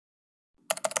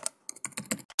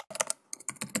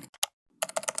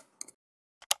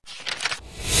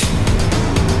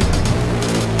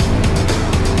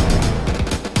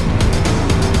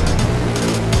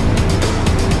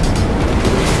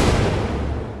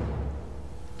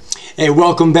Hey,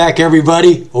 welcome back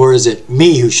everybody, or is it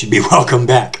me who should be welcome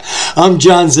back? I'm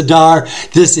John Zidar.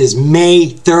 This is May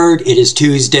 3rd, it is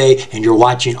Tuesday, and you're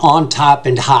watching On Top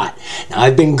and Hot. Now,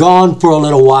 I've been gone for a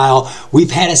little while.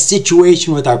 We've had a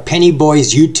situation with our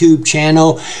Pennybois YouTube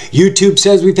channel. YouTube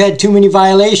says we've had too many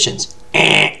violations.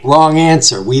 Wrong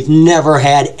answer. We've never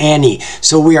had any.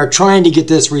 So we are trying to get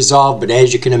this resolved, but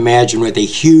as you can imagine, with a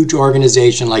huge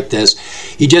organization like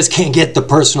this, you just can't get the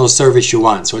personal service you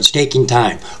want, so it's taking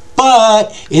time.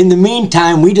 But in the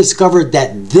meantime, we discovered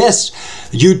that this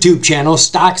YouTube channel,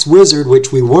 StockWizard,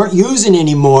 which we weren't using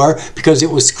anymore because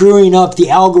it was screwing up the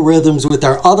algorithms with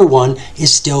our other one,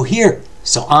 is still here.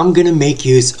 So I'm going to make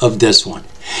use of this one.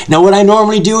 Now, what I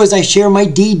normally do is I share my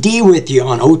DD with you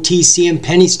on OTC and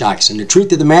penny stocks. And the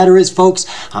truth of the matter is, folks,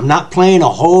 I'm not playing a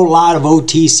whole lot of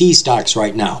OTC stocks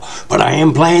right now, but I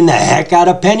am playing the heck out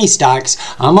of penny stocks.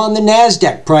 I'm on the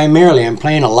NASDAQ primarily. I'm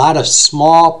playing a lot of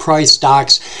small price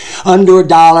stocks, under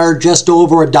 $1, just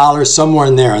over $1, somewhere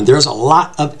in there. And there's a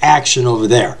lot of action over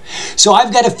there. So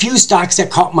I've got a few stocks that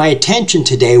caught my attention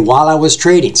today while I was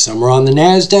trading. Some were on the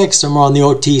NASDAQ, some were on the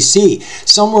OTC.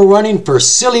 Some were running for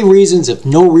silly reasons, if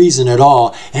no reason at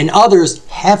all, and others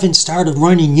haven't started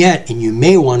running yet, and you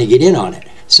may want to get in on it.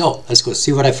 So let's go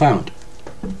see what I found.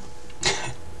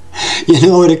 You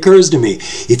know, it occurs to me,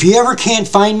 if you ever can't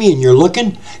find me and you're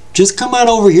looking, just come on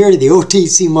over here to the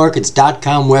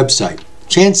OTCmarkets.com website.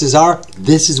 Chances are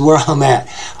this is where I'm at.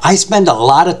 I spend a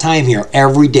lot of time here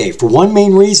every day for one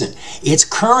main reason. It's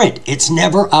current. It's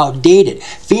never outdated.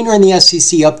 FINRA and the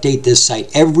SEC update this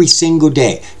site every single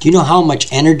day. Do you know how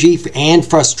much energy and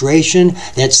frustration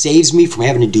that saves me from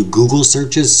having to do Google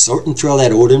searches, sorting through all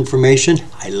that old information?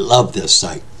 I love this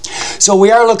site. So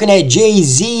we are looking at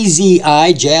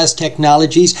JZZI, Jazz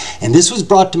Technologies, and this was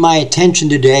brought to my attention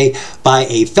today by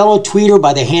a fellow tweeter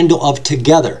by the handle of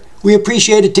Together. We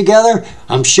appreciate it together.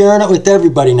 I'm sharing it with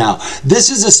everybody now.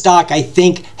 This is a stock I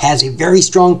think has a very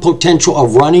strong potential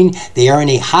of running. They are in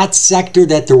a hot sector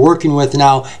that they're working with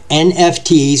now,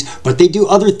 NFTs, but they do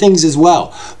other things as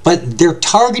well. But they're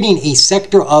targeting a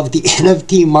sector of the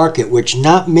NFT market, which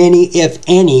not many, if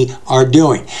any, are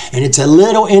doing. And it's a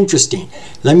little interesting.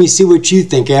 Let me see what you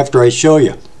think after I show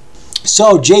you.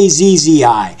 So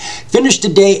JZZI finished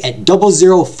today at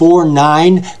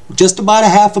 0049, just about a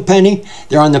half a penny.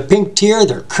 They're on the pink tier,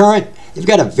 they're current. They've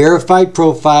got a verified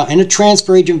profile and a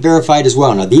transfer agent verified as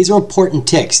well. Now, these are important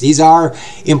ticks. These are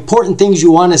important things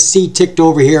you want to see ticked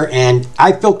over here, and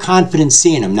I feel confident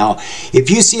seeing them. Now,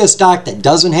 if you see a stock that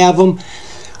doesn't have them,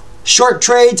 short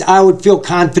trades, I would feel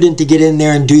confident to get in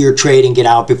there and do your trade and get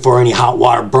out before any hot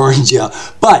water burns you.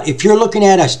 But if you're looking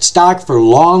at a stock for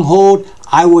long hold,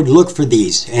 I would look for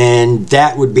these, and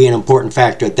that would be an important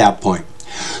factor at that point.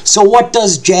 So what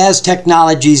does Jazz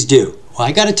Technologies do? Well,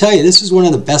 I got to tell you, this is one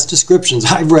of the best descriptions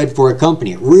I've read for a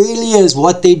company. It really is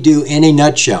what they do in a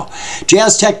nutshell.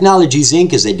 Jazz Technologies,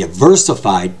 Inc. is a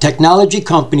diversified technology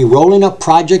company rolling up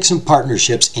projects and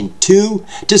partnerships in two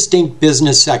distinct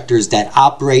business sectors that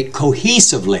operate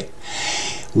cohesively.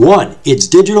 One, its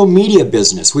digital media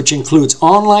business, which includes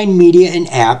online media and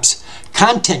apps,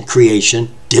 content creation,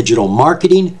 digital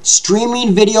marketing,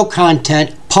 streaming video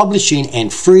content, publishing,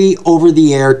 and free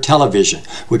over-the-air television,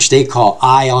 which they call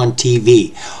ION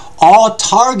TV, all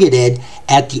targeted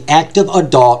at the active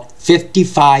adult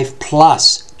 55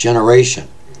 plus generation.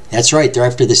 That's right, they're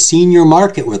after the senior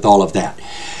market with all of that.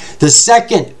 The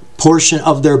second portion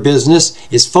of their business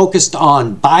is focused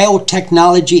on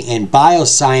biotechnology and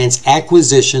bioscience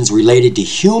acquisitions related to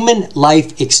human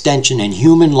life extension and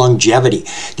human longevity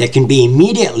that can be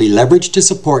immediately leveraged to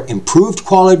support improved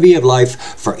quality of life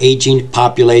for aging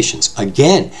populations.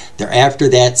 Again, they're after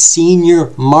that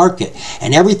senior market.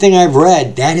 And everything I've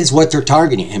read, that is what they're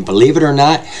targeting. And believe it or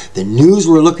not, the news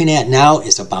we're looking at now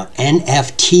is about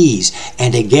NFTs.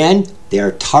 And again, they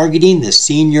are targeting the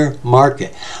senior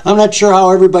market. I'm not sure how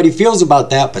everybody feels about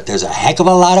that, but there's a heck of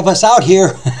a lot of us out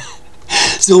here.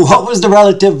 So what was the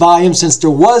relative volume? Since there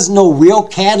was no real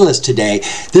catalyst today,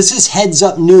 this is heads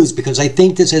up news because I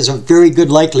think this has a very good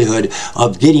likelihood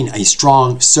of getting a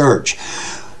strong surge.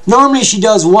 Normally she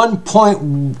does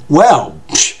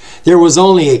there was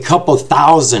only a couple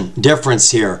thousand difference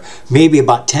here, maybe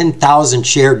about 10,000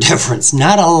 share difference,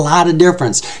 not a lot of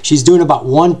difference. She's doing about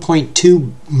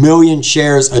 1.2 million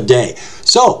shares a day.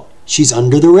 So she's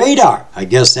under the radar. I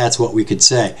guess that's what we could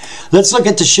say. Let's look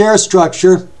at the share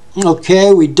structure.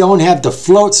 Okay, we don't have the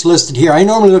floats listed here. I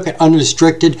normally look at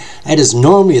unrestricted. That is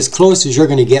normally as close as you're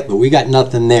going to get, but we got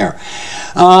nothing there.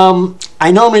 I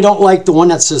normally don't like the one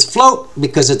that says float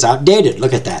because it's outdated.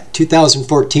 Look at that,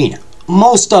 2014.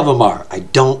 Most of them are. I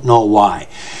don't know why.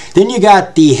 Then you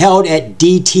got the held at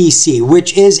DTC,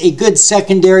 which is a good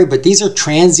secondary, but these are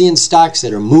transient stocks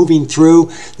that are moving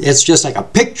through. It's just like a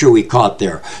picture we caught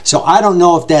there. So I don't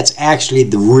know if that's actually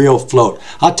the real float.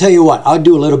 I'll tell you what, I'll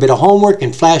do a little bit of homework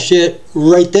and flash it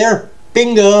right there.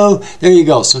 Bingo! There you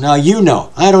go. So now you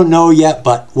know. I don't know yet,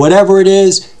 but whatever it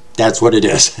is, that's what it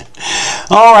is.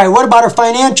 All right, what about our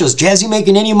financials? JZZI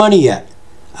making any money yet?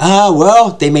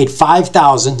 Well, they made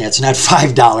 $5,000. That's not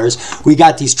 $5. We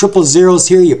got these triple zeros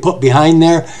here you put behind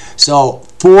there. So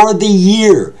for the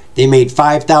year, they made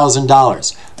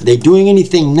 $5,000. Are they doing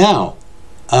anything now?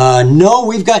 No,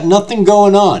 we've got nothing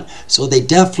going on. So they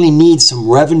definitely need some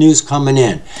revenues coming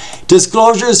in.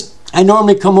 Disclosures, I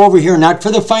normally come over here not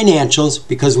for the financials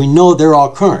because we know they're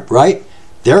all current, right?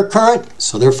 They're current,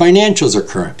 so their financials are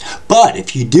current. But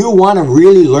if you do want to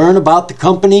really learn about the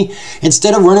company,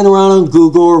 instead of running around on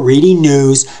Google or reading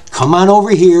news, come on over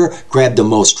here, grab the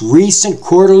most recent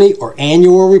quarterly or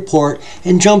annual report,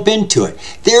 and jump into it.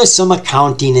 There's some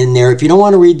accounting in there. If you don't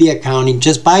want to read the accounting,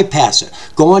 just bypass it.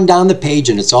 Go on down the page,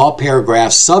 and it's all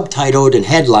paragraphs, subtitled and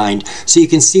headlined, so you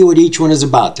can see what each one is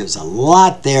about. There's a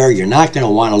lot there. You're not going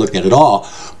to want to look at it all,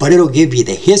 but it'll give you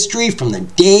the history from the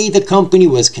day the company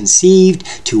was conceived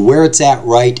to where it's at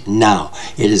right now.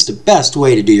 It is the best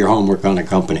way to do your homework on a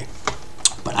company.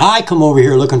 But I come over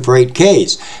here looking for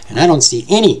 8Ks, and I don't see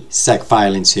any SEC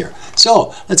filings here.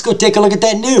 So let's go take a look at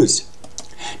that news.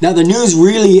 Now the news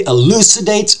really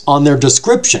elucidates on their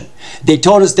description. They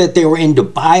told us that they were into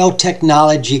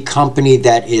biotechnology company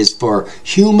that is for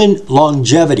human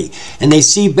longevity. And they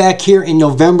see back here in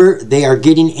November, they are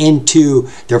getting into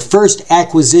their first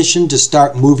acquisition to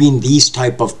start moving these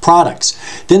type of products.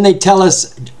 Then they tell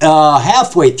us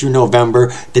halfway through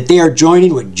November that they are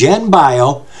joining with Gen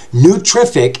Bio,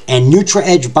 Nutrific, and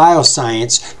NutraEdge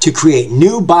Bioscience to create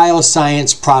new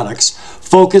bioscience products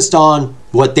focused on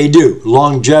what they do,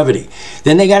 longevity.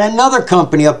 Then they got another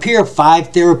company up here,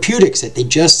 5 Therapeutics, that they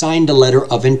just signed a letter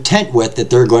of intent with that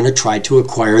they're going to try to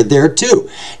acquire there too.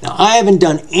 Now, I haven't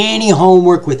done any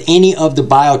homework with any of the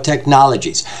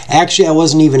biotechnologies. Actually, I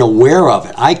wasn't even aware of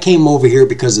it. I came over here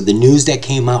because of the news that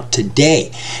came out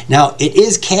today. Now, it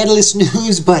is catalyst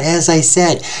news, but as I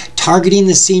said, targeting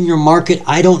the senior market,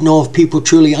 I don't know if people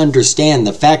truly understand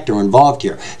the factor involved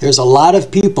here. There's a lot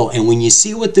of people, and when you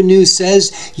see what the news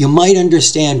says, you might understand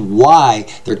why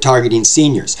they're targeting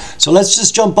seniors. So let's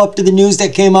just jump up to the news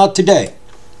that came out today.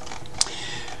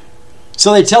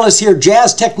 So they tell us here,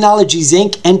 Jazz Technologies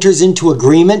Inc. enters into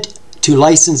agreement to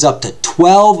license up to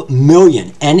 12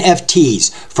 million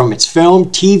NFTs from its film,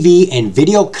 TV, and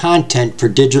video content for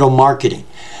digital marketing.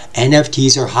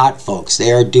 NFTs are hot, folks.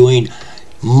 They are doing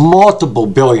multiple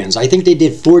billions. I think they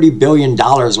did $40 billion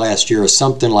last year or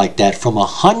something like that from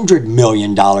 $100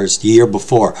 million the year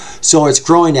before. So it's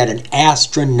growing at an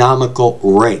astronomical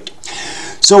rate.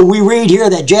 So we read here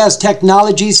that Jazz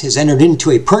Technologies has entered into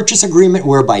a purchase agreement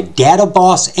whereby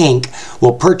DataBoss Inc.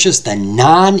 will purchase the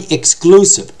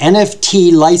non-exclusive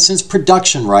NFT license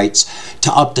production rights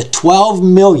to up to 12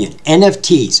 million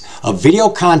NFTs of video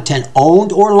content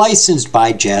owned or licensed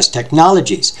by Jazz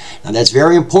Technologies. Now that's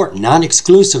very important.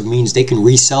 Non-exclusive means they can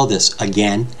resell this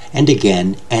again and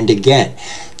again and again.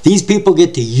 These people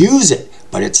get to use it,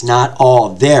 but it's not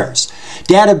all theirs.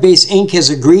 Database Inc. has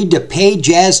agreed to pay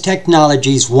Jazz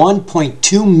Technologies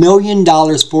 $1.2 million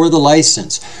for the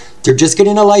license. They're just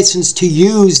getting a license to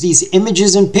use these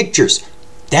images and pictures.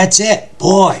 That's it.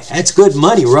 Boy, that's good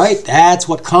money, right? That's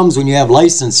what comes when you have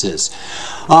licenses.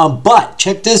 But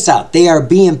check this out. They are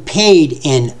being paid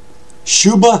in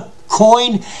Shiba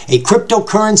Coin, a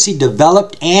cryptocurrency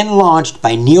developed and launched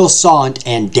by Neil Saunt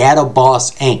and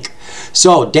DataBoss Inc.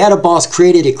 So Databoss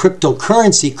created a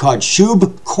cryptocurrency called Shiba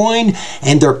Coin,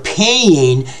 and they're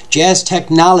paying Jazz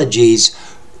Technologies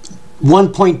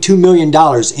 $1.2 million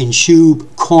in Shiba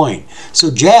Coin. So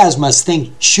Jazz must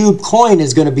think Shiba Coin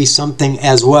is going to be something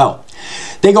as well.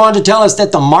 They go on to tell us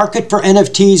that the market for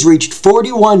NFTs reached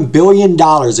 $41 billion in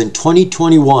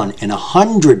 2021 and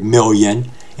 $100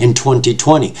 million in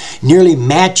 2020, nearly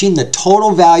matching the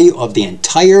total value of the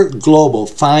entire global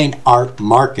fine art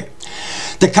market.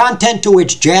 The content to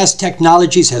which Jazz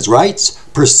Technologies has rights,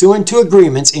 pursuant to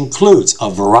agreements, includes a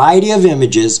variety of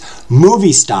images,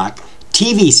 movie stock,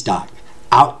 TV stock,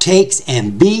 outtakes,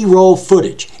 and B-roll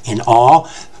footage. In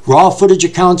all, Raw footage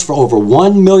accounts for over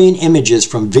 1 million images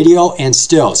from video and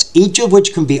stills, each of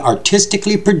which can be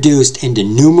artistically produced into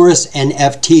numerous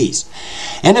NFTs.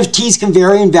 NFTs can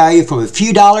vary in value from a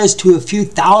few dollars to a few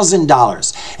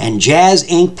 $1,000s, and Jazz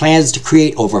Inc. plans to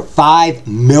create over 5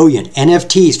 million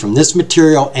NFTs from this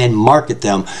material and market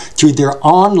them through their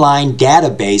online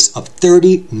database of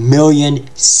 30 million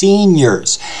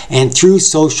seniors and through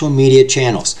social media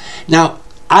channels. Now,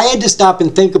 I had to stop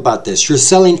and think about this. You're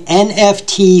selling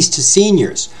NFTs to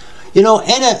seniors. You know,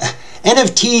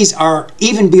 NFTs are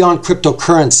even beyond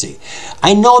cryptocurrency.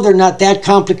 I know they're not that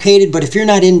complicated, but if you're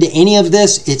not into any of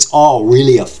this, it's all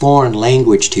really a foreign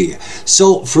language to you.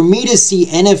 So for me to see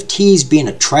NFTs being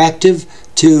attractive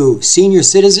to senior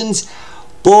citizens,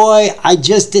 boy, I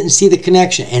just didn't see the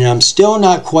connection, and I'm still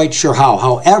not quite sure how.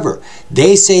 However,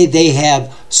 they say they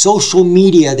have social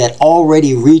media that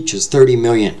already reaches 30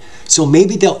 million. So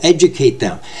maybe they'll educate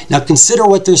them. Now consider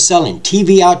what they're selling.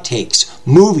 TV outtakes,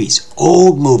 movies,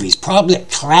 old movies, probably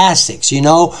classics, you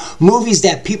know, movies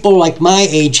that people like my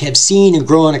age have seen and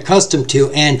grown accustomed to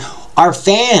and are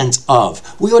fans of.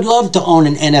 We would love to own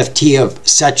an NFT of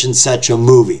such and such a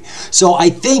movie. So I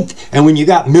think, and when you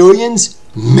got millions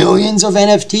of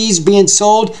NFTs being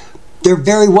sold, there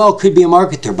very well could be a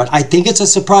market there, but I think it's a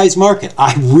surprise market.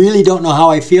 I really don't know how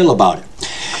I feel about it.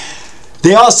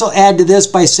 They also add to this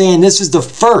by saying this is the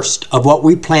first of what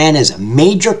we plan as a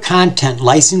major content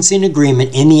licensing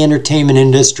agreement in the entertainment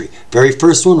industry. Very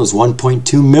first one was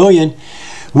 1.2 million.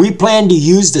 We plan to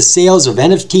use the sales of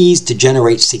NFTs to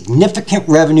generate significant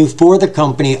revenue for the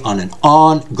company on an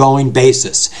ongoing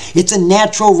basis. It's a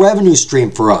natural revenue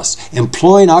stream for us,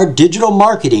 employing our digital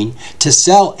marketing to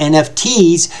sell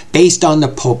NFTs based on the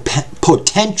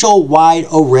potential wide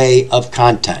array of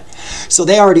content. So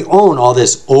they already own all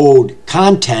this old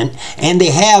content, and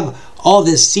they have all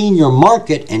this senior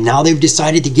market, and now they've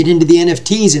decided to get into the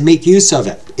NFTs and make use of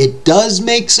it. It does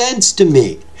make sense to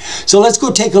me. So let's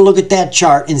go take a look at that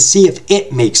chart and see if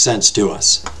it makes sense to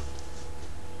us.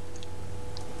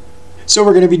 So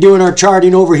we're going to be doing our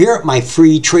charting over here at my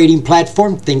free trading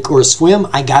platform, Thinkorswim.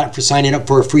 I got it for signing up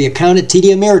for a free account at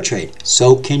TD Ameritrade.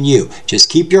 So can you. Just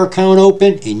keep your account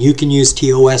open and you can use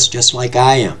TOS just like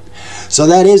I am. So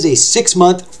that is a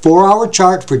 6-month, 4-hour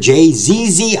chart for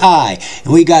JZZI.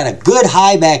 And we got a good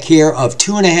high back here of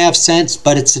 2.5 cents,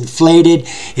 but it's inflated.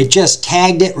 It just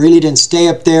tagged it, really didn't stay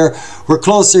up there. We're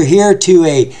closer here to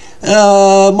a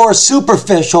more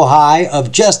superficial high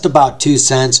of just about 2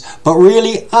 cents, but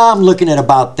really I'm looking at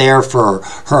about there for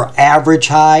her average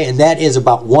high, and that is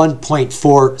about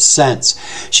 1.4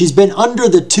 cents. She's been under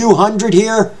the 200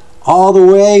 here all the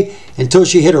way until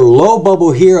she hit her low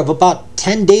bubble here of about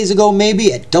 10 days ago,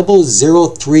 maybe at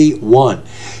 0031.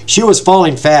 She was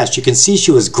falling fast. You can see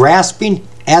she was grasping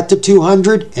at the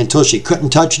 200 until she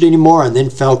couldn't touch it anymore and then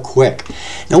fell quick.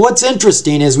 Now what's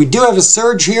interesting is we do have a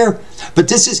surge here, but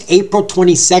this is April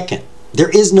 22nd. There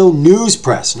is no news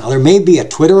press. Now there may be a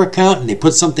Twitter account and they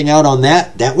put something out on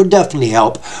that. That would definitely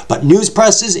help. But news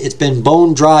presses, it's been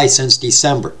bone dry since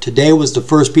December. Today was the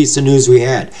first piece of news we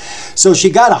had. So she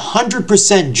got a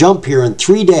 100% jump here in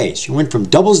 3 days. She went from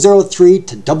 003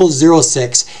 to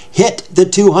 006, hit the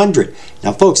 200.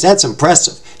 Now folks, that's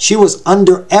impressive. She was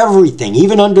under everything,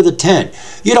 even under the 10.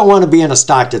 You don't want to be in a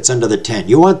stock that's under the 10.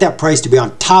 You want that price to be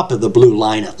on top of the blue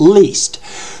line at least.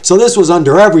 So this was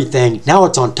under everything. Now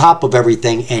it's on top of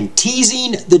everything and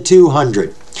teasing the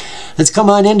 200. Let's come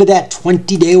on into that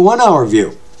 20-day 1-hour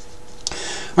view.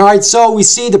 All right, so we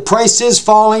see the price is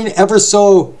falling ever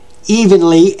so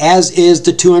evenly, as is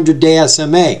the 200-day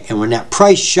SMA. And when that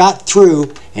price shot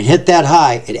through and hit that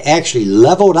high, it actually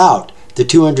leveled out the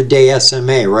 200-day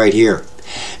SMA right here.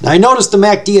 Now I notice the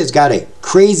MACD has got a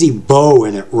crazy bow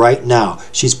in it right now.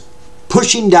 She's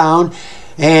pushing down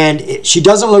and she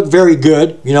doesn't look very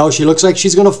good. You know, she looks like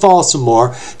she's going to fall some more.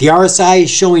 The RSI is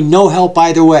showing no help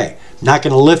either way. Not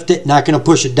going to lift it, not going to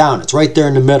push it down. It's right there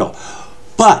in the middle.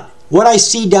 But what I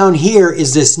see down here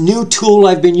is this new tool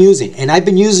I've been using, and I've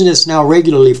been using this now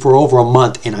regularly for over a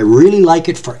month, and I really like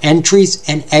it for entries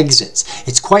and exits.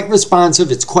 It's quite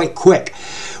responsive, it's quite quick.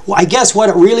 Well, I guess what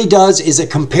it really does is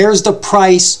it compares the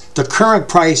price, the current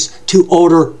price, to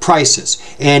older prices,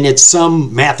 and it's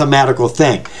some mathematical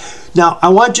thing. Now, I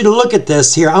want you to look at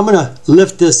this here. I'm going to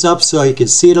lift this up so you can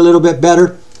see it a little bit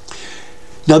better.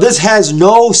 Now this has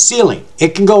no ceiling.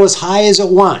 It can go as high as it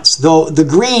wants, though the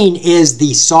green is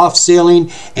the soft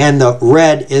ceiling and the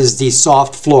red is the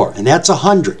soft floor, and that's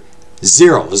 100.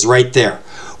 0 is right there.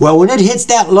 Well, when it hits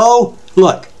that low,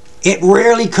 look, it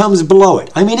rarely comes below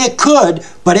it. I mean, it could,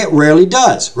 but it rarely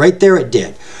does. Right there it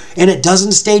did. And it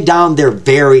doesn't stay down there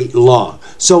very long.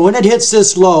 So when it hits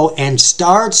this low and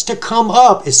starts to come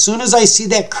up, as soon as I see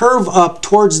that curve up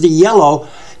towards the yellow,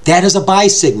 that is a buy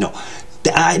signal.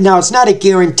 Now, it's not a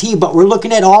guarantee, but we're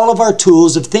looking at all of our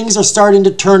tools. If things are starting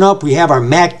to turn up, we have our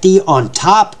MACD on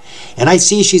top, and I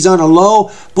see she's on a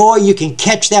low. Boy, you can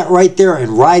catch that right there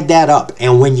and ride that up.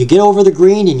 And when you get over the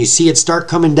green and you see it start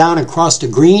coming down and cross the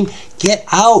green, get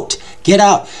out. Get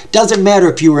out. Doesn't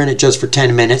matter if you were in it just for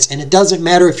 10 minutes, and it doesn't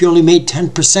matter if you only made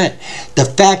 10%. The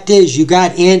fact is you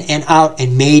got in and out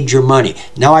and made your money.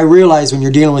 Now, I realize when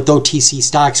you're dealing with OTC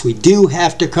stocks, we do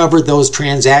have to cover those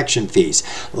transaction fees.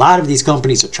 A lot of these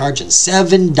companies are charging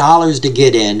 $7 to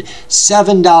get in,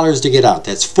 $7 to get out.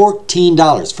 That's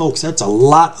 $14. Folks, that's a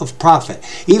lot of profit,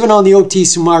 even on the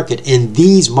OTC market in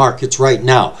these markets right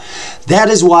now. That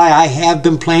is why I have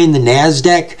been playing the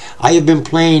NASDAQ. I have been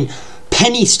playing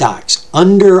penny stocks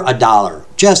under $1,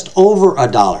 just over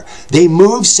 $1. They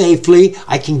move safely.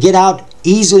 I can get out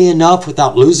easily enough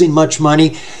without losing much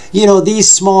money. You know, these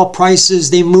small prices,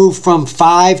 they move from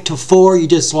 5 to 4. You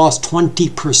just lost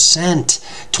 20%.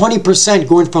 20%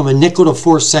 going from a nickel to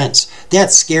 4 cents.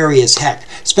 That's scary as heck,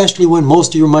 especially when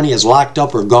most of your money is locked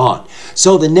up or gone.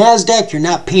 So the NASDAQ, you're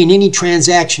not paying any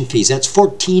transaction fees. That's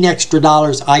 14 extra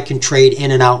dollars I can trade in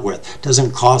and out with.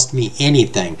 Doesn't cost me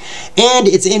anything. And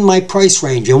it's in my price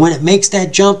range. And when it makes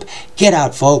that jump, get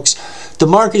out, folks. The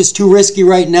market is too risky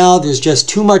right now. There's just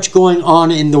too much going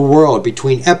on in the world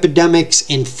between epidemics,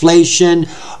 inflation,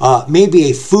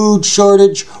 maybe a food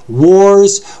shortage,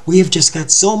 wars. We have just got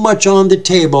so much on the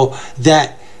table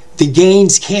that the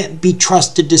gains can't be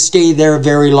trusted to stay there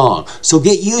very long. So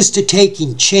get used to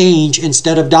taking change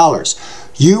instead of dollars.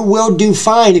 You will do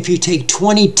fine if you take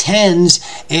 20 tens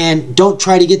and don't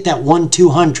try to get that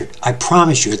 1-200. I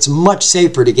promise you, it's much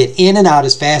safer to get in and out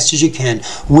as fast as you can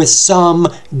with some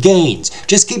gains.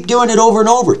 Just keep doing it over and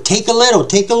over. Take a little,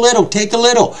 take a little, take a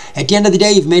little. At the end of the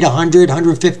day, you've made $100,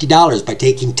 $150 by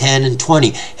taking 10 and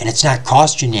 20, and it's not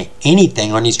costing you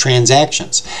anything on these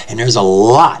transactions. And there's a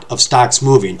lot of stocks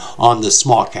moving on the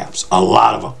small caps, a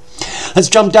lot of them. Let's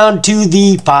jump down to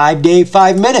the 5-day,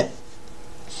 5-minute.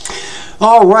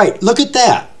 All right, look at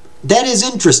that. That is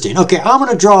interesting. Okay, I'm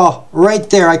going to draw right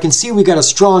there. I can see we got a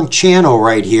strong channel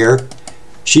right here.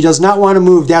 She does not want to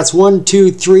move. That's 1,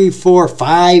 2, 3, 4,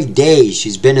 5 days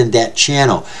she's been in that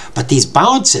channel. But these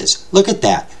bounces, look at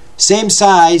that. Same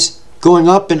size, going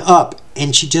up and up.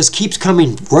 And she just keeps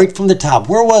coming right from the top.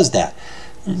 Where was that?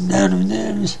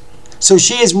 So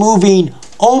she is moving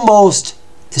almost,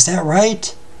 is that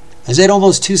right? Is that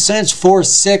almost 2 cents? 4,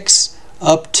 6,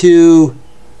 up to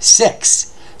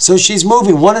 6. So she's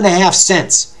moving 1.5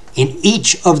 cents in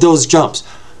each of those jumps.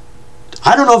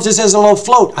 I don't know if this has a low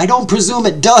float. I don't presume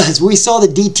it does. We saw the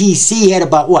DTC had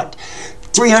about what?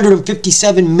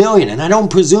 357 million, and I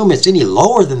don't presume it's any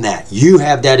lower than that. You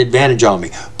have that advantage on me.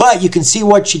 But you can see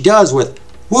what she does with,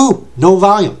 woo, no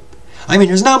volume. I mean,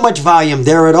 there's not much volume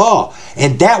there at all.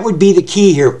 And that would be the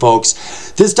key here,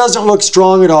 folks. This doesn't look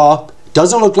strong at all.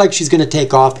 Doesn't look like she's going to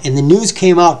take off. And the news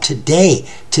came out today.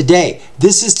 Today.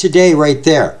 This is today right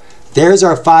there. There's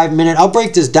our 5-minute. I'll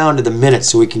break this down to the minute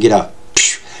so we can get a...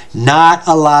 Not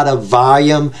a lot of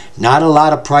volume. Not a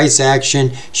lot of price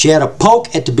action. She had a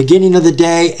poke at the beginning of the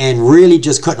day and really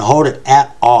just couldn't hold it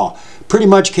at all. Pretty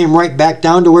much came right back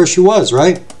down to where she was,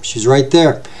 right? She's right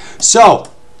there. So...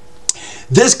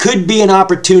 this could be an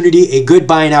opportunity, a good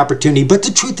buying opportunity, but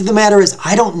the truth of the matter is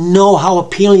I don't know how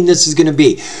appealing this is going to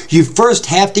be. You first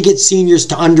have to get seniors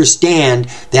to understand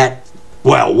that,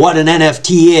 well, what an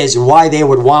NFT is and why they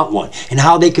would want one and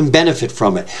how they can benefit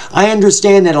from it. I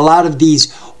understand that a lot of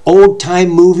these old-time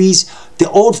movies, the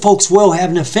old folks will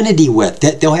have an affinity with,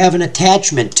 that they'll have an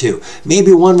attachment to.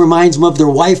 Maybe one reminds them of their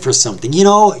wife or something. You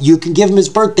know, you can give them as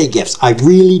birthday gifts. I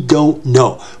really don't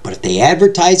know. But if they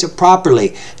advertise it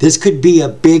properly, this could be a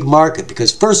big market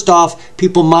because first off,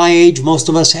 people my age, most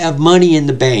of us have money in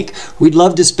the bank. We'd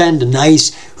love to spend a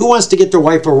nice, who wants to get their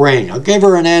wife a ring? I'll give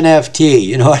her an NFT,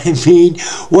 you know what I mean?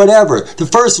 Whatever. The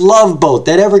first Love Boat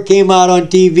that ever came out on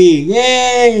TV.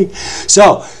 Yay!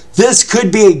 So, this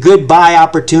could be a good buy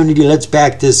opportunity. Let's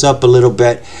back this up a little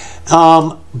bit.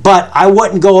 But I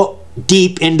wouldn't go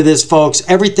deep into this, folks.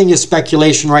 Everything is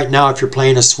speculation right now if you're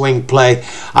playing a swing play.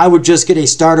 I would just get a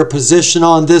starter position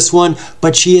on this one.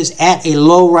 But she is at a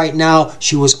low right now.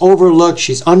 She was overlooked.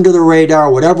 She's under the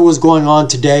radar. Whatever was going on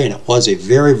today, and it was a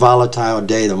very volatile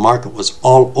day. The market was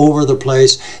all over the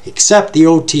place, except the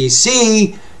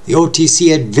OTC. The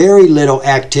OTC had very little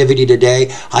activity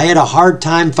today. I had a hard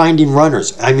time finding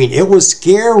runners. I mean, it was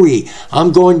scary.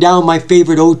 I'm going down my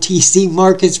favorite OTC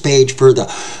markets page for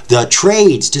the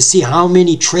trades to see how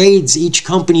many trades each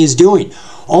company is doing.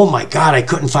 Oh my God, I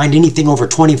couldn't find anything over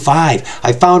 25.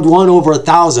 I found one over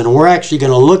 1,000, and we're actually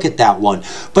going to look at that one.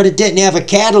 But it didn't have a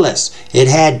catalyst. It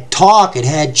had talk, it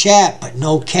had chat, but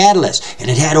no catalyst. And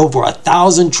it had over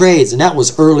 1,000 trades, and that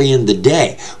was early in the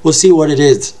day. We'll see what it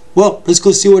is. Well, let's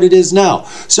go see what it is now.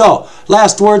 So,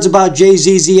 last words about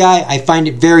JZZI. I find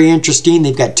it very interesting.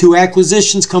 They've got 2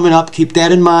 acquisitions coming up. Keep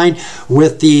that in mind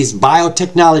with these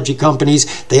biotechnology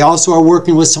companies. They also are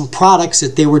working with some products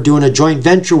that they were doing a joint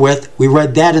venture with. We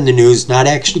read that in the news, not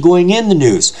actually going in the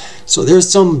news. So there's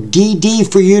some DD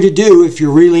for you to do if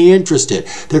you're really interested.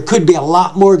 There could be a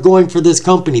lot more going for this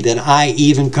company than I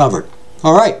even covered.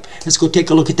 All right, let's go take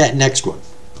a look at that next one.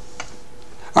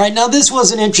 All right, now this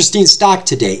was an interesting stock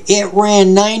today. It ran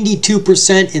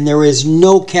 92% and there is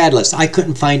no catalyst. I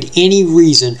couldn't find any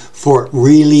reason for it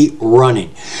really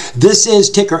running. This is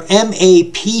ticker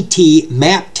MAPT,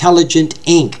 MAPT-Telligent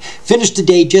Inc. Finished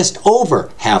today just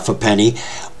over half a penny.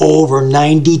 Over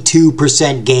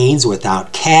 92% gains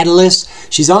without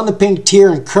catalyst. She's on the pink tier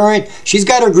and current. She's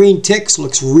got her green ticks,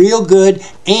 looks real good,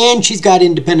 and she's got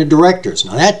independent directors.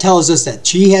 Now that tells us that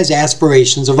she has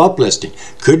aspirations of uplisting.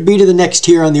 Could be to the next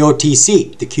tier on the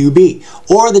OTC, the QB,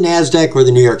 or the NASDAQ or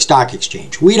the New York Stock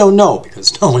Exchange. We don't know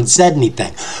because no one said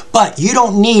anything. But you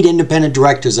don't need independent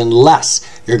directors unless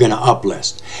you're going to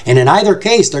uplist. And in either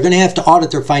case, they're going to have to audit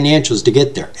their financials to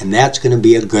get there, and that's going to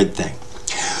be a good thing.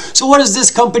 So what does this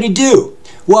company do?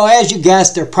 Well, as you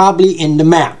guessed, they're probably into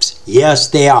maps. Yes,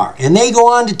 they are. And they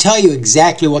go on to tell you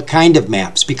exactly what kind of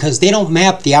maps, because they don't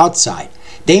map the outside.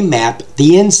 They map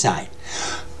the inside.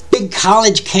 Big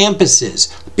college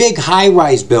campuses, big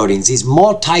high-rise buildings, these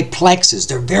multiplexes,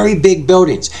 they're very big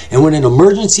buildings. And when an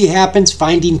emergency happens,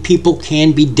 finding people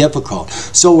can be difficult.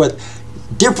 So with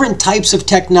different types of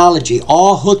technology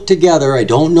all hooked together, I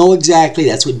don't know exactly,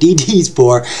 that's what DD's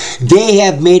for, they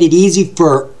have made it easy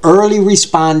for early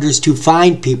responders to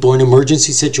find people in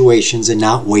emergency situations and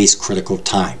not waste critical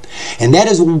time. And that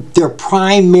is their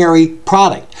primary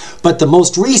product. But the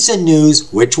most recent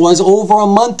news, which was over a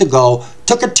month ago,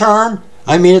 took a turn.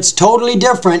 I mean, it's totally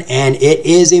different, and it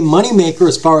is a moneymaker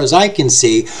as far as I can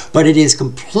see, but it is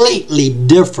completely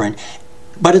different,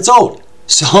 but it's old.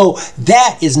 So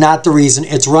that is not the reason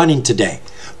it's running today.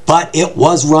 But it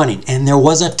was running, and there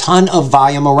was a ton of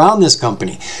volume around this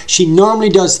company. She normally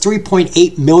does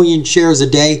 3.8 million shares a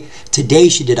day. Today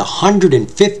she did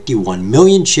 151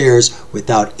 million shares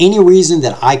without any reason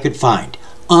that I could find.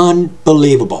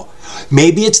 Unbelievable.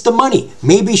 Maybe it's the money.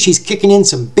 Maybe she's kicking in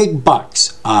some big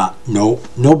bucks. No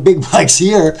big bucks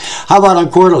here. How about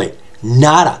on quarterly?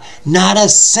 Nada. Not a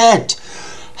cent.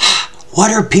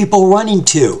 What are people running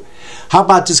to? How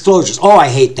about disclosures? Oh, I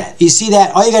hate that. You see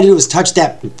that? All you got to do is touch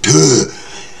that.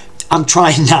 I'm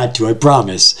trying not to, I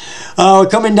promise.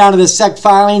 Coming down to the SEC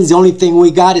filings, the only thing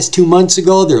we got is 2 months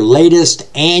ago, their latest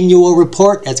annual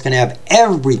report. That's going to have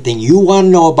everything you want to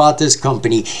know about this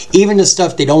company, even the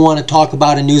stuff they don't want to talk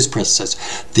about in news presses.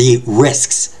 The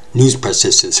risks, news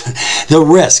presses, the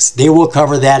risks, they will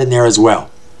cover that in there as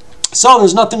well. So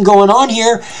there's nothing going on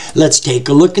here. Let's take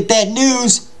a look at that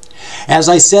news. As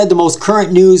I said, the most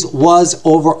current news was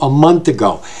over a month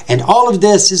ago. And all of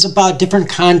this is about different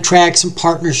contracts and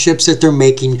partnerships that they're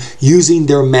making using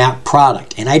their MAP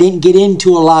product. And I didn't get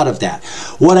into a lot of that.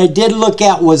 What I did look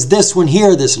at was this one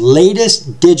here, this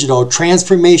latest digital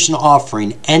transformation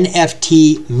offering,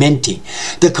 NFT minting.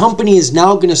 The company is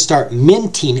now going to start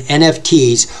minting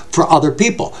NFTs for other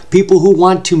people. People who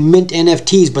want to mint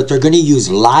NFTs, but they're going to use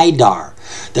LiDAR.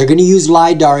 They're going to use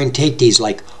LiDAR and take these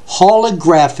like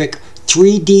holographic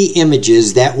 3D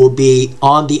images that will be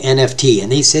on the NFT, and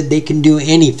they said they can do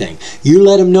anything. You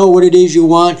let them know what it is you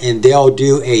want and they'll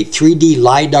do a 3D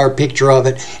LiDAR picture of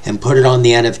it and put it on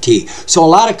the NFT. So a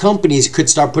lot of companies could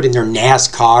start putting their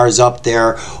NASCARs up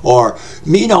there, or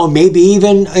maybe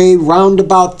even a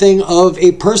roundabout thing of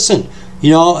a person,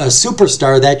 a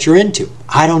superstar that you're into.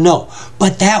 I don't know.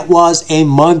 But that was a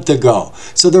month ago.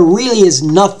 So there really is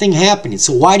nothing happening.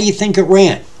 So why do you think it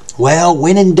ran? Well,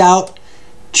 when in doubt,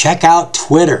 check out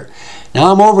Twitter.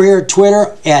 Now I'm over here at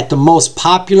Twitter at the most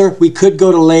popular. We could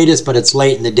go to latest, but it's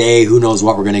late in the day. Who knows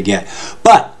what we're going to get.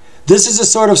 But this is the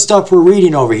sort of stuff we're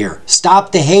reading over here.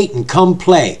 Stop the hate and come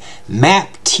play.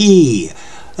 MAPT.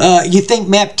 You think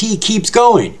MAPT keeps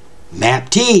going?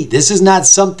 MAPT, this is not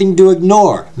something to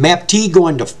ignore. MAPT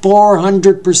going to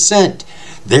 400%.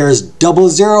 There's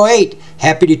 008.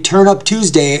 Happy to turn up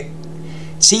Tuesday.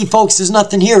 See, folks, there's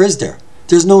nothing here, is there?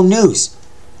 There's no news.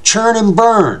 Churn and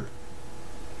burn.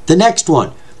 The next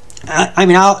one.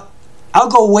 I'll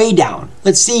go way down.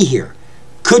 Let's see here.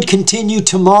 Could continue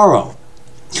tomorrow.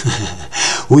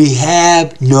 We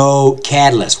have no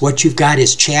catalyst. What you've got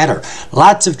is chatter.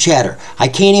 Lots of chatter. I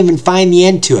can't even find the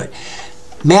end to it.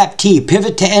 MAPT,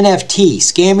 pivot to NFT,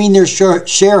 scamming their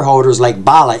shareholders like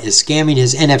Bala is scamming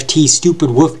his NFT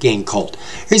stupid Wolfgang cult.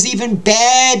 There's even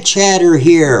bad chatter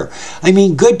here. I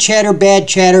mean, good chatter, bad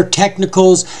chatter,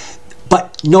 technicals,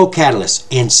 but no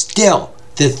catalyst. And still,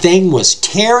 the thing was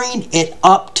tearing it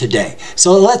up today.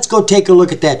 So let's go take a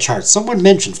look at that chart. Someone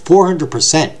mentioned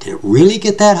 400%. Did it really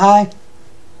get that high?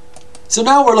 So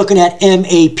now we're looking at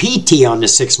MAPT on the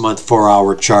 6-month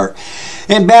 4-hour chart.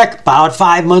 And back about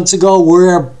 5 months ago,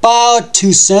 we're about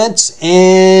 2 cents.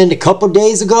 And a couple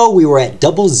days ago, we were at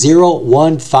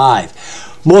 0015.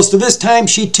 Most of this time,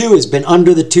 she too has been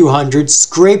under the 200,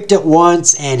 scraped it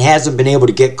once, and hasn't been able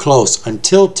to get close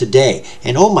until today.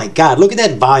 And oh my God, look at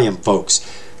that volume, folks.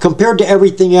 Compared to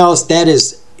everything else, that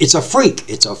is... it's a freak.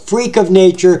 It's a freak of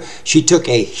nature. She took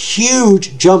a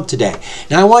huge jump today.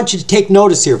 Now I want you to take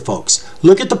notice here, folks.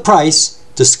 Look at the price,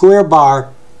 the square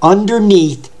bar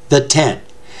underneath the 10.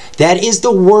 That is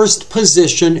the worst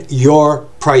position your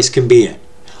price can be in.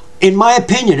 In my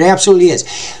opinion, it absolutely is.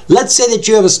 Let's say that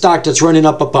you have a stock that's running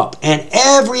up, and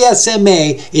every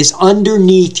SMA is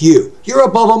underneath you. You're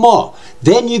above them all.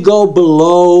 Then you go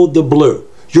below the blue.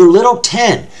 Your little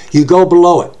 10, you go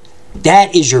below it.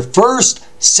 That is your first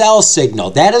sell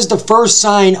signal. That is the first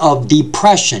sign of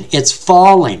depression. It's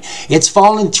falling. It's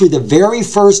falling through the very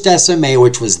first SMA,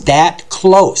 which was that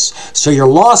close. So your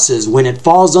losses, when it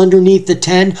falls underneath the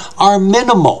 10, are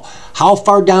minimal. How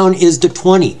far down is the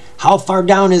 20? How far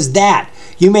down is that?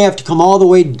 You may have to come all the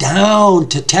way down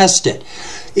to test it.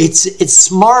 It's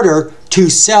smarter to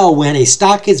sell when a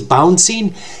stock is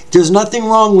bouncing. There's nothing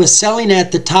wrong with selling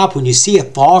at the top when you see a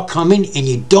fall coming and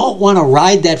you don't want to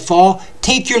ride that fall.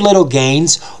 Take your little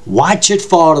gains, watch it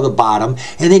fall to the bottom,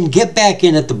 and then get back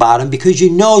in at the bottom because you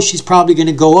know she's probably going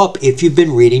to go up if you've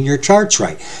been reading your charts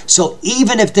right. So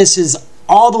even if this is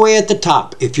all the way at the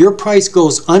top, if your price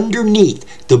goes underneath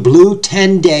the blue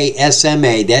 10-day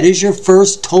SMA, that is your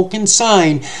first token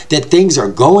sign that things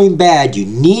are going bad. You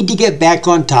need to get back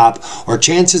on top, or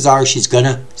chances are she's going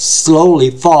to slowly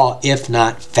fall, if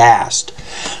not fast.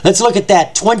 Let's look at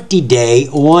that 20-day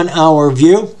 1-hour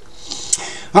view.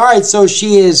 All right, so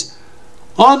she is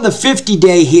on the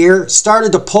 50-day here,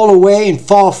 started to pull away and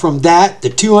fall from that. The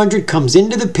 200 comes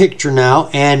into the picture now,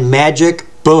 and magic,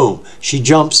 boom, she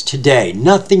jumps today.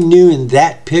 Nothing new in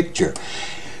that picture.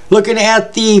 Looking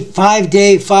at the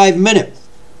 5-day, 5-minute.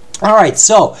 All right,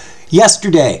 so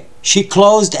yesterday she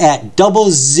closed at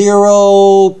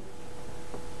 00,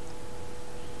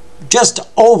 just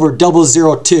over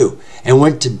 002, and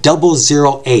went to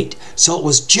 008. So it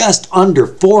was just under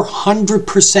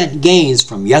 400% gains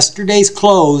from yesterday's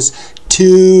close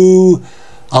to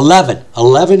 11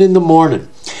 in the morning.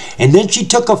 And then she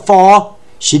took a fall.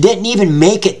 She didn't even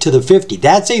make it to the 50.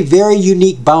 That's a very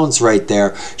unique bounce right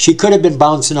there. She could have been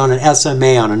bouncing on an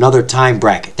SMA on another time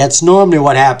bracket. That's normally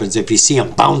what happens if you see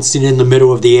them bouncing in the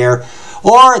middle of the air.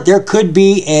 Or there could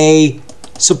be a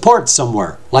support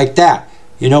somewhere like that.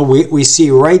 You know, we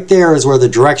see right there is where the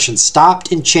direction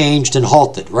stopped and changed and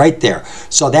halted, right there.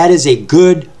 So that is a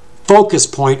good focus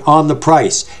point on the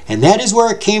price. And that is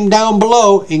where it came down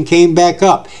below and came back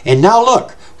up. And now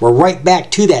look, we're right back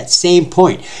to that same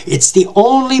point. It's the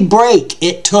only break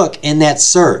it took in that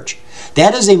surge.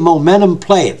 That is a momentum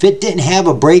play. If it didn't have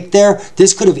a break there,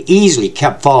 this could have easily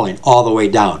kept falling all the way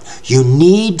down. You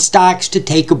need stocks to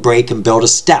take a break and build a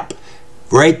step.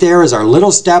 Right there is our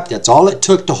little step. That's all it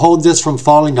took to hold this from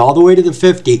falling all the way to the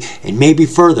 50 and maybe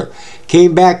further.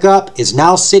 Came back up, is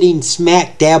now sitting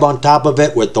smack dab on top of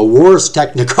it with the worst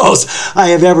technicals I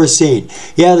have ever seen.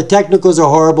 Yeah, the technicals are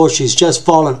horrible. She's just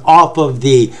fallen off of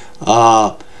the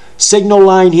signal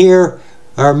line here.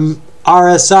 Our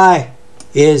RSI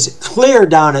is clear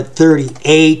down at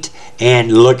 38,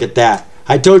 and look at that.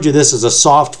 I told you this is a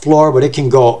soft floor, but it can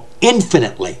go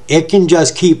infinitely. It can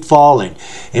just keep falling.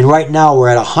 And right now we're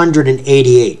at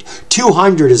 188.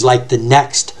 200 is like the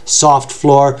next soft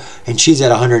floor, and she's at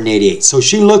 188. So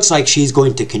she looks like she's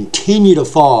going to continue to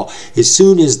fall as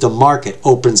soon as the market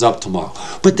opens up tomorrow.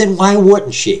 But then why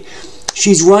wouldn't she?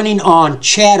 She's running on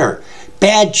chatter,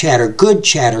 bad chatter, good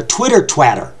chatter, Twitter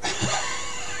twatter.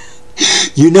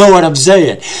 You know what I'm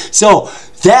saying. So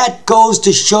that goes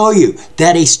to show you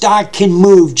that a stock can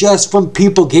move just from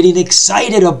people getting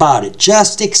excited about it.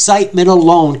 Just excitement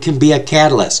alone can be a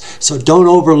catalyst. So don't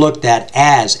overlook that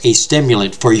as a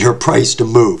stimulant for your price to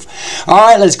move. All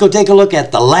right, let's go take a look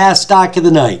at the last stock of the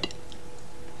night.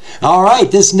 All right,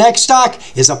 this next stock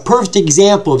is a perfect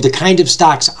example of the kind of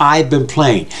stocks I've been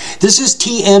playing. This is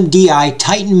TMDI,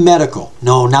 Titan Medical.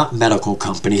 No, not medical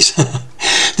companies.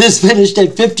 This finished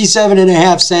at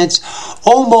 57.5 cents,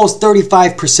 almost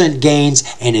 35% gains,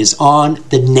 and is on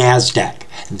the NASDAQ.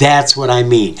 That's what I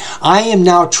mean. I am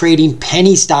now trading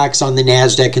penny stocks on the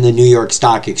NASDAQ and the New York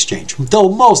Stock Exchange, though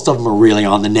most of them are really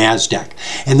on the NASDAQ.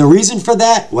 And the reason for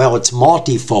that? Well, it's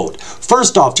multifold.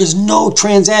 First off, there's no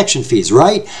transaction fees,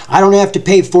 right? I don't have to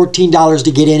pay $14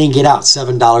 to get in and get out,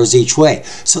 $7 each way.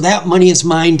 So that money is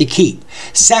mine to keep.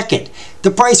 Second,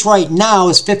 the price right now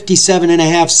is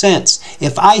 57.5 cents.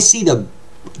 If I see the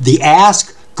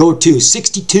ask go to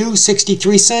 62,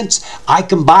 63 cents, I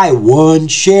can buy one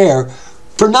share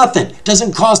for nothing.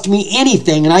 Doesn't cost me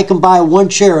anything, and I can buy one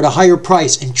share at a higher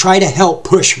price and try to help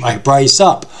push my price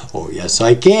up. Oh, yes,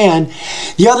 I can.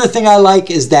 The other thing I like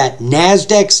is that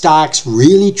NASDAQ stocks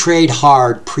really trade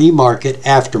hard pre-market,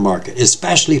 aftermarket,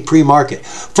 especially pre-market.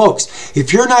 Folks,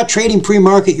 if you're not trading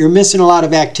pre-market, you're missing a lot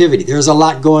of activity. There's a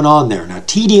lot going on there. Now,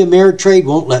 TD Ameritrade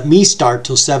won't let me start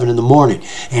till 7 in the morning,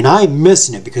 and I'm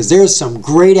missing it because there's some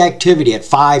great activity at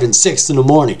 5 and 6 in the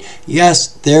morning. Yes,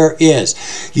 there is.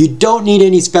 You don't need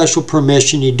any special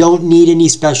permission. You don't need any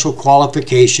special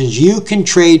qualifications. You can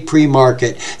trade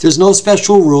pre-market. There's no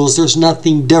special rules. There's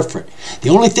nothing different. The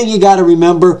only thing you got to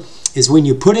remember is when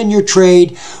you put in your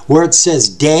trade where it says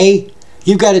day,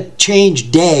 you've got to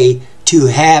change day to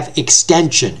have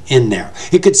extension in there.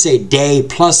 It could say day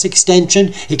plus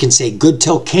extension. It can say good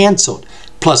till canceled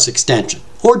plus extension,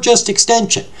 or just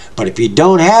extension. But if you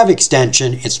don't have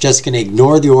extension, it's just going to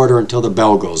ignore the order until the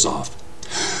bell goes off.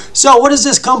 So what does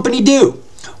this company do?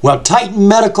 Well, Titan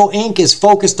Medical Inc. is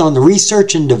focused on the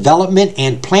research and development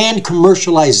and planned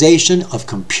commercialization of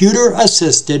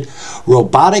computer-assisted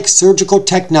robotic surgical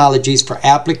technologies for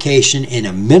application in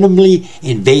a minimally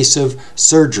invasive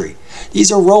surgery.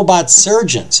 These are robot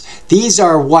surgeons. These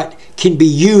are what can be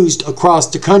used across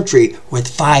the country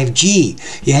with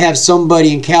 5G. You have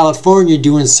somebody in California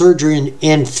doing surgery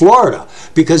in Florida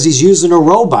because he's using a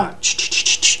robot.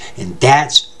 And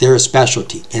that's their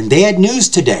specialty. And they had news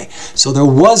today. So there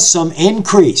was some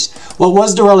increase. What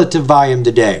was the relative volume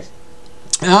today?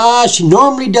 She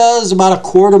normally does about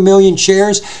 250,000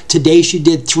 shares. Today she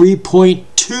did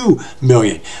 3.2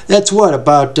 million. That's what,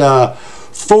 about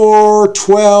 4,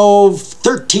 12,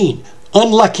 13.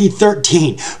 Unlucky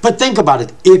 13. But think about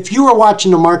it. If you were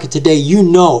watching the market today, you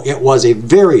know it was a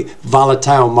very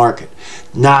volatile market.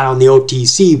 Not on the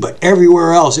OTC, but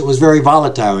everywhere else it was very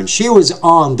volatile. And she was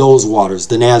on those waters,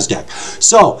 the NASDAQ.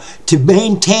 So to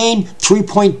maintain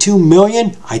 3.2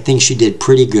 million, I think she did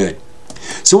pretty good.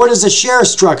 So what is the share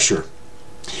structure?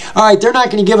 All right, they're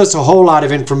not going to give us a whole lot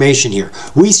of information here.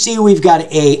 We see we've got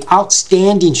an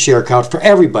outstanding share count for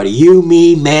everybody. You,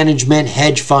 me, management,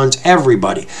 hedge funds,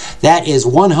 everybody. That is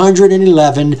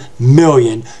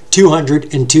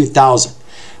 111,202,000.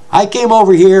 I came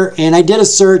over here and I did a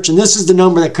search, and this is the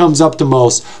number that comes up the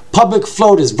most. Public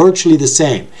float is virtually the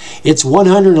same. It's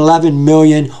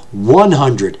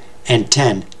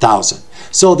 111,110,000.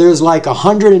 So there's like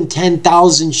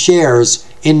 110,000 shares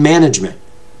in management.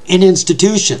 In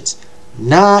institutions.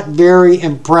 Not very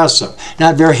impressive.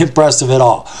 Not very impressive at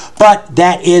all. But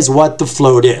that is what the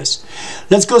float is.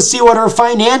 Let's go see what our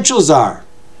financials are.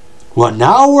 Well,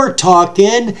 now we're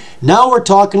talking.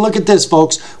 Look at this,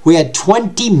 folks. We had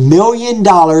 $20 million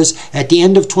at the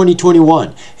end of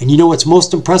 2021. And you know what's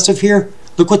most impressive here?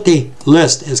 Look what they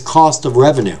list as cost of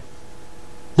revenue.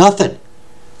 Nothing.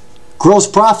 Gross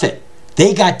profit.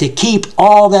 They got to keep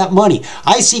all that money.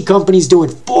 I see companies doing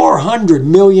 $400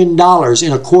 million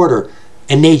in a quarter,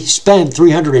 and they spend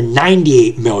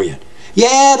 $398 million.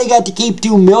 Yeah, they got to keep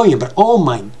 $2 million, but oh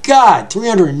my God,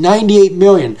 $398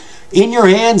 million in your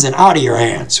hands and out of your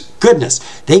hands. Goodness,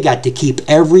 they got to keep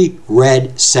every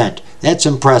red cent. That's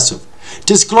impressive.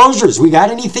 Disclosures, we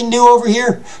got anything new over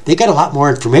here? They got a lot more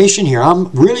information here. I'm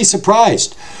really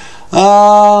surprised.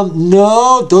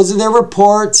 No, those are their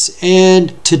reports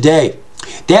and today.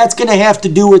 That's going to have to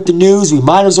do with the news. We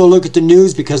might as well look at the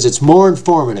news because it's more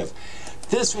informative.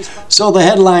 So the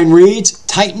headline reads,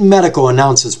 Titan Medical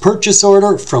announces purchase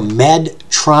order from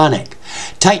Medtronic.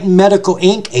 Titan Medical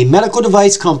Inc., a medical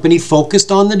device company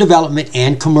focused on the development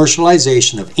and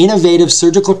commercialization of innovative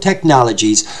surgical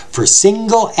technologies for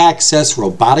single-access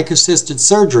robotic-assisted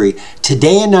surgery,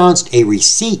 today announced a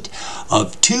receipt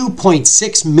of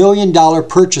 $2.6 million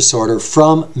purchase order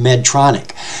from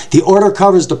Medtronic. The order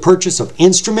covers the purchase of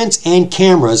instruments and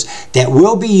cameras that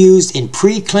will be used in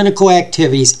preclinical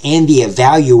activities and the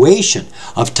evaluation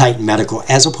of Titan Medical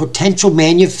Mexico as a potential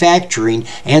manufacturing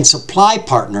and supply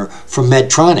partner for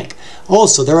Medtronic.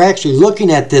 Also, they're actually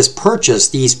looking at this purchase,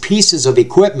 these pieces of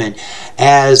equipment,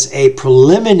 as a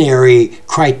preliminary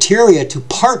criteria to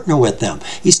partner with them.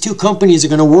 These two companies are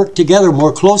going to work together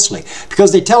more closely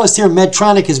because they tell us here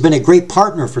Medtronic has been a great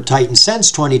partner for Titan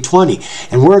since 2020,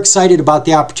 and we're excited about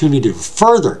the opportunity to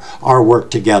further our work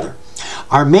together.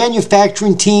 Our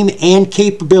manufacturing team and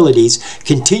capabilities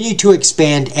continue to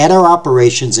expand at our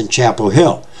operations in Chapel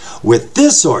Hill. With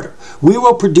this order, we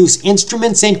will produce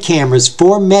instruments and cameras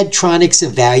for Medtronic's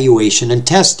evaluation and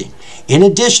testing, in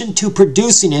addition to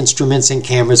producing instruments and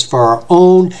cameras for our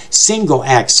own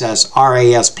single-access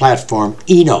RAS platform,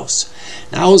 Enos.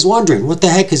 Now, I was wondering, what the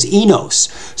heck is Enos?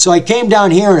 So I came down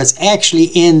here, and it's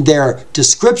actually in their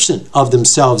description of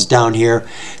themselves down here.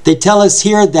 They tell us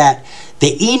here that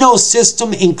the Enos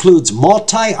system includes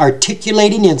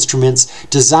multi-articulating instruments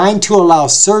designed to allow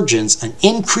surgeons an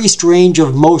increased range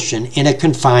of motion in a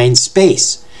confined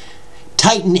space.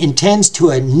 Titan intends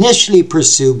to initially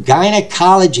pursue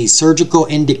gynecology surgical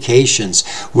indications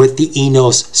with the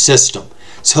Enos system.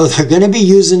 So they're going to be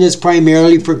using this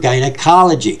primarily for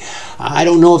gynecology. I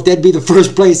don't know if that'd be the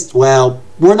first place. Well,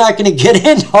 we're not going to get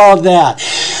into all that.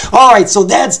 All right, so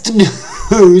that's the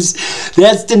news.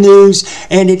 That's the news,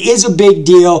 and it is a big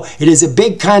deal. It is a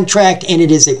big contract, and it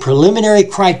is a preliminary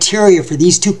criteria for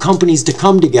these two companies to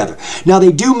come together. Now,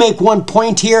 they do make one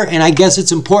point here, and I guess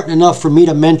it's important enough for me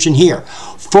to mention here.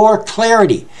 For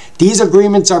clarity, these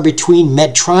agreements are between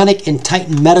Medtronic and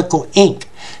Titan Medical, Inc.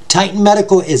 Titan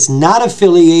Medical is not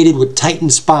affiliated with Titan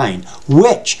Spine,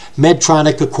 which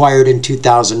Medtronic acquired in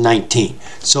 2019.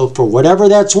 So for whatever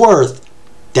that's worth,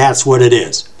 that's what it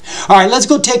is. All right, let's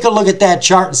go take a look at that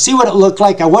chart and see what it looked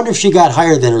like. I wonder if she got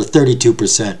higher than her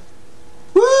 32%.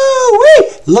 Woo-wee!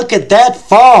 Look at that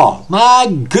fall. My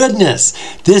goodness.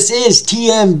 This is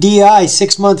TMDI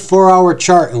 6-month 4-hour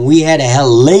chart, and we had a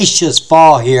hellacious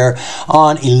fall here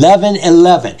on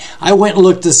 11/11. I went and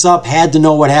looked this up, had to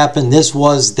know what happened. This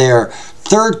was their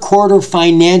third quarter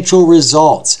financial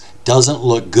results. Doesn't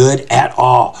look good at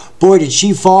all. Boy, did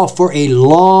she fall for a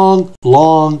long,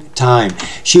 long time.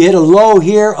 She hit a low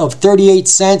here of 38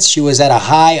 cents. She was at a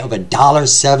high of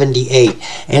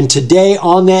 $1.78. And today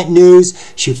on that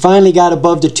news, she finally got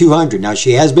above the 200. Now,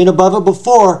 she has been above it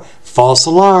before. False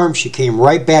alarm. She came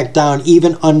right back down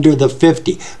even under the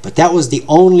 50. But that was the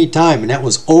only time, and that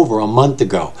was over a month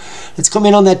ago. Let's come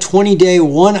in on that 20-day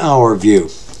 1-hour view.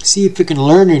 See if we can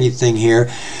learn anything here.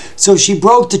 So she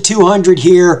broke the 200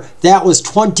 here. That was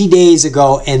 20 days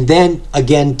ago, and then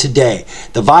again today.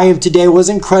 The volume today was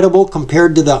incredible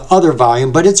compared to the other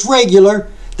volume, but it's regular.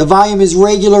 The volume is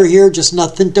regular here, just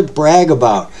nothing to brag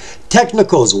about.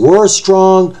 Technicals were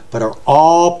strong, but are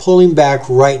all pulling back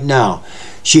right now.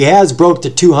 She has broke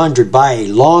the 200 by a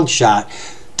long shot.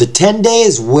 The 10-day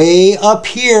is way up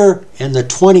here, and the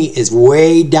 20 is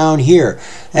way down here.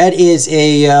 That is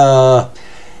a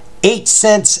 8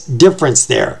 cents difference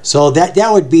there. So that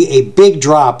would be a big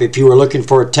drop if you were looking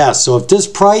for a test. So if this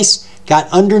price got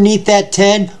underneath that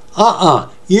 10,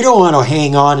 you don't want to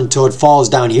hang on until it falls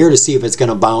down here to see if it's going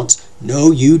to bounce. No,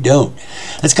 you don't.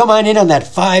 Let's come on in on that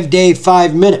 5-day,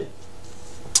 5-minute.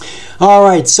 All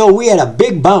right, so we had a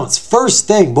big bounce. First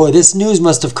thing, boy, this news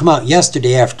must have come out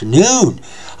yesterday afternoon.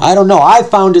 I don't know. I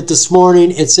found it this morning.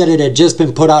 It said it had just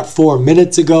been put out 4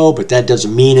 minutes ago, but that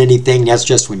doesn't mean anything. That's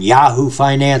just when Yahoo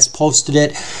Finance posted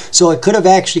it. So it could have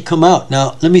actually come out.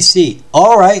 Now, let me see.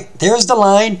 All right, there's the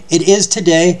line. It is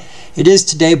today. It is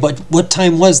today, but what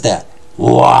time was that?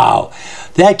 Wow.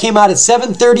 That came out at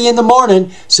 7:30 in the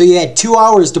morning, so you had 2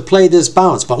 hours to play this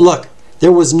bounce. But look,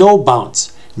 there was no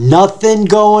bounce. Nothing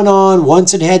going on.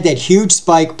 Once it had that huge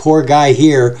spike, poor guy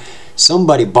here,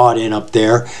 somebody bought in up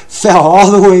there, fell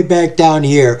all the way back down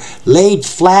here, laid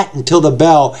flat until the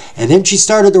bell, and then she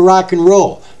started to rock and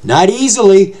roll. Not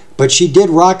easily, but she did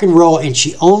rock and roll, and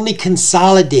she only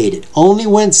consolidated, only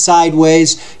went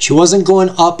sideways. She wasn't going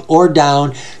up or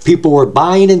down. People were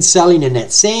buying and selling in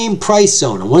that same price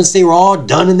zone, and once they were all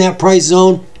done in that price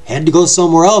zone, had to go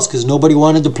somewhere else because nobody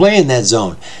wanted to play in that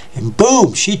zone. And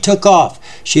boom, she took off.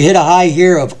 She hit a high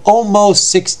here of almost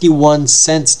 61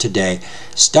 cents today,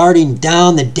 starting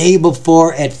down the day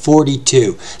before at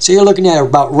 42. So you're looking at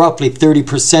about roughly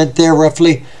 30% there,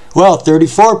 roughly. Well,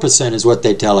 34% is what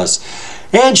they tell us.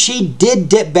 And she did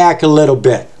dip back a little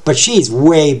bit, but she's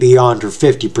way beyond her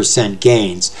 50%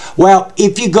 gains. Well,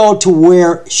 if you go to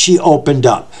where she opened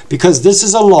up, because this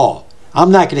is a lull,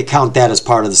 I'm not going to count that as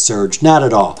part of the surge, not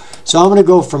at all. So I'm going to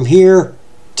go from here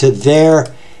to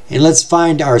there, And let's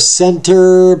find our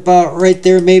center about right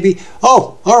there maybe.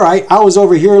 Oh, all right. I was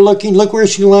over here looking. Look where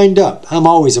she lined up. I'm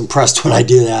always impressed when I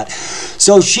do that.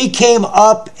 So she came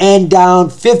up and down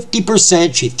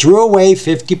 50%. She threw away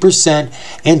 50%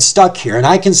 and stuck here. And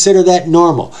I consider that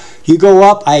normal. You go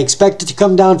up, I expect it to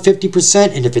come down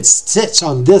 50%. And if it sits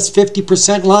on this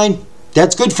 50% line,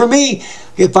 that's good for me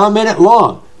if I'm in it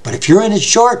long. But if you're in it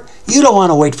short, you don't want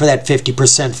to wait for that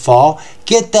 50% fall.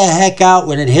 Get the heck out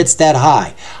when it hits that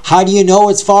high. How do you know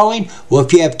it's falling? Well,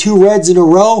 if you have two reds in a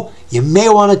row, you may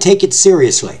want to take it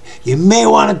seriously. You may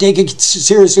want to take it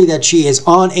seriously that she is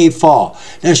on a fall.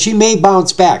 Now, she may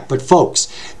bounce back, but folks,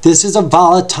 this is a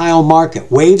volatile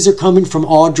market. Waves are coming from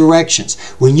all directions.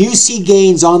 When you see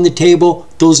gains on the table,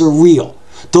 those are real.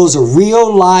 Those are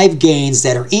real live gains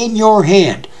that are in your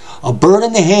hand. A bird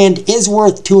in the hand is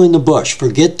worth two in the bush.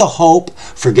 Forget the hope,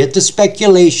 forget the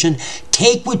speculation.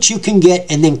 Take what you can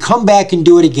get and then come back and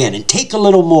do it again and take a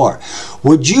little more.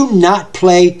 Would you not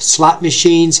play slot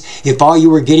machines if all you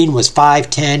were getting was $5,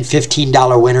 $10,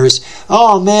 $15 winners?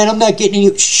 Oh man, I'm not getting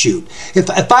you. Shoot.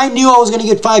 If I knew I was going to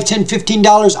get $5, $10,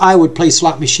 $15, I would play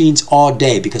slot machines all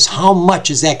day, because how much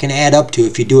is that going to add up to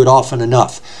if you do it often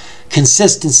enough?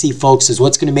 Consistency, folks, is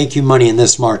what's going to make you money in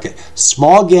this market.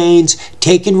 Small gains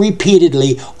taken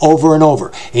repeatedly over and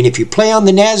over. And if you play on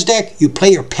the NASDAQ, you play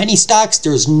your penny stocks,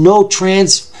 there's no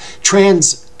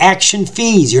transaction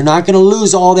fees. You're not going to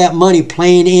lose all that money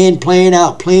playing in, playing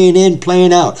out, playing in,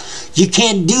 playing out. You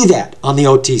can't do that on the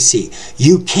OTC.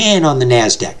 You can on the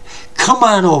NASDAQ. Come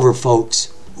on over,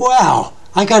 folks. Wow,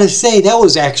 I got to say, that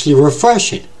was actually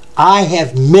refreshing. I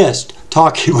have missed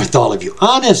talking with all of you.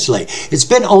 Honestly, it's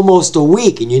been almost a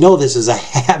week, and you know this is a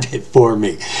habit for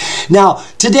me. Now,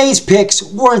 today's picks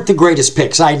weren't the greatest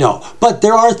picks, I know, but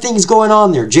there are things going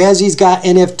on there. JZZI's got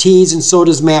NFTs, and so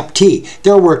does MAPT.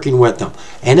 They're working with them.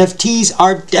 NFTs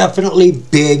are definitely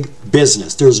big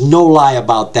business. There's no lie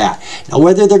about that. Now,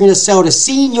 whether they're going to sell to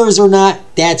seniors or not,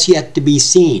 that's yet to be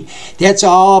seen. That's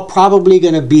all probably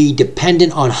going to be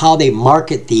dependent on how they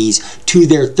market these to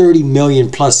their 30 million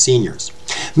plus seniors.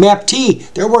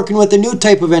 MAPT, they're working with a new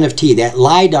type of NFT, that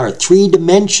LiDAR,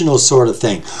 three-dimensional sort of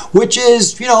thing, which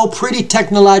is, you know, pretty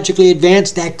technologically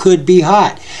advanced. That could be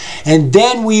hot. And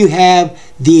then we have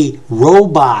the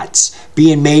robots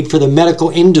being made for the medical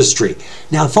industry.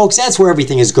 Now, folks, that's where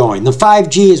everything is going. The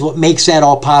 5G is what makes that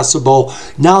all possible.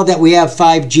 Now that we have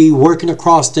 5G working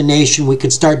across the nation, we can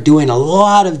start doing a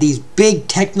lot of these big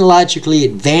technologically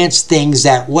advanced things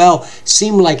that, well,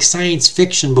 seemed like science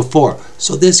fiction before.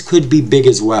 So this could be big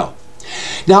as well.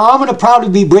 Now, I'm going to probably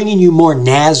be bringing you more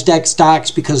NASDAQ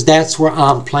stocks because that's where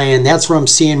I'm playing. That's where I'm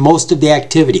seeing most of the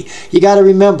activity. You got to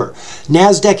remember,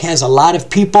 NASDAQ has a lot of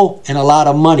people and a lot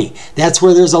of money. That's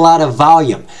where there's a lot of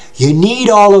volume. You need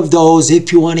all of those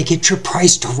if you want to get your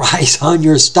price to rise on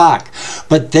your stock.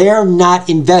 But they're not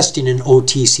investing in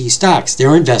OTC stocks.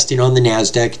 They're investing on the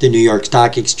NASDAQ, the New York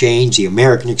Stock Exchange, the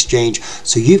American Exchange.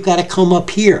 So you've got to come up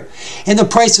here. And the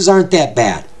prices aren't that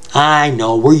bad. I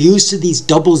know, we're used to these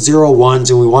 001s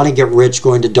and we want to get rich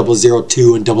going to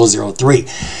 002 and 003.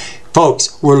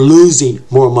 Folks, we're losing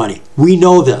more money. We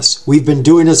know this. We've been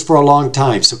doing this for a long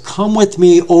time. So come with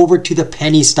me over to the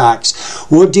penny stocks.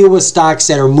 We'll deal with stocks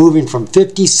that are moving from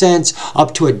 50 cents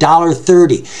up to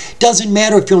 $1.30. Doesn't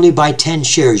matter if you only buy 10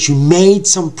 shares. You made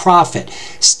some profit.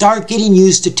 Start getting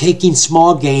used to taking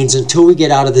small gains until we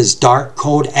get out of this dark,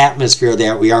 cold atmosphere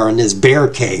that we are in, this bear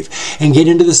cave, and get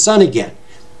into the sun again.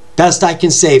 Best I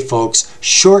can say, folks,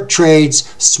 short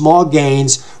trades, small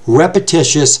gains,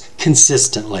 repetitious,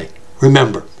 consistently.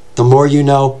 Remember, the more you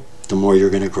know, the more you're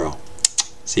going to grow.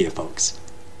 See you, folks.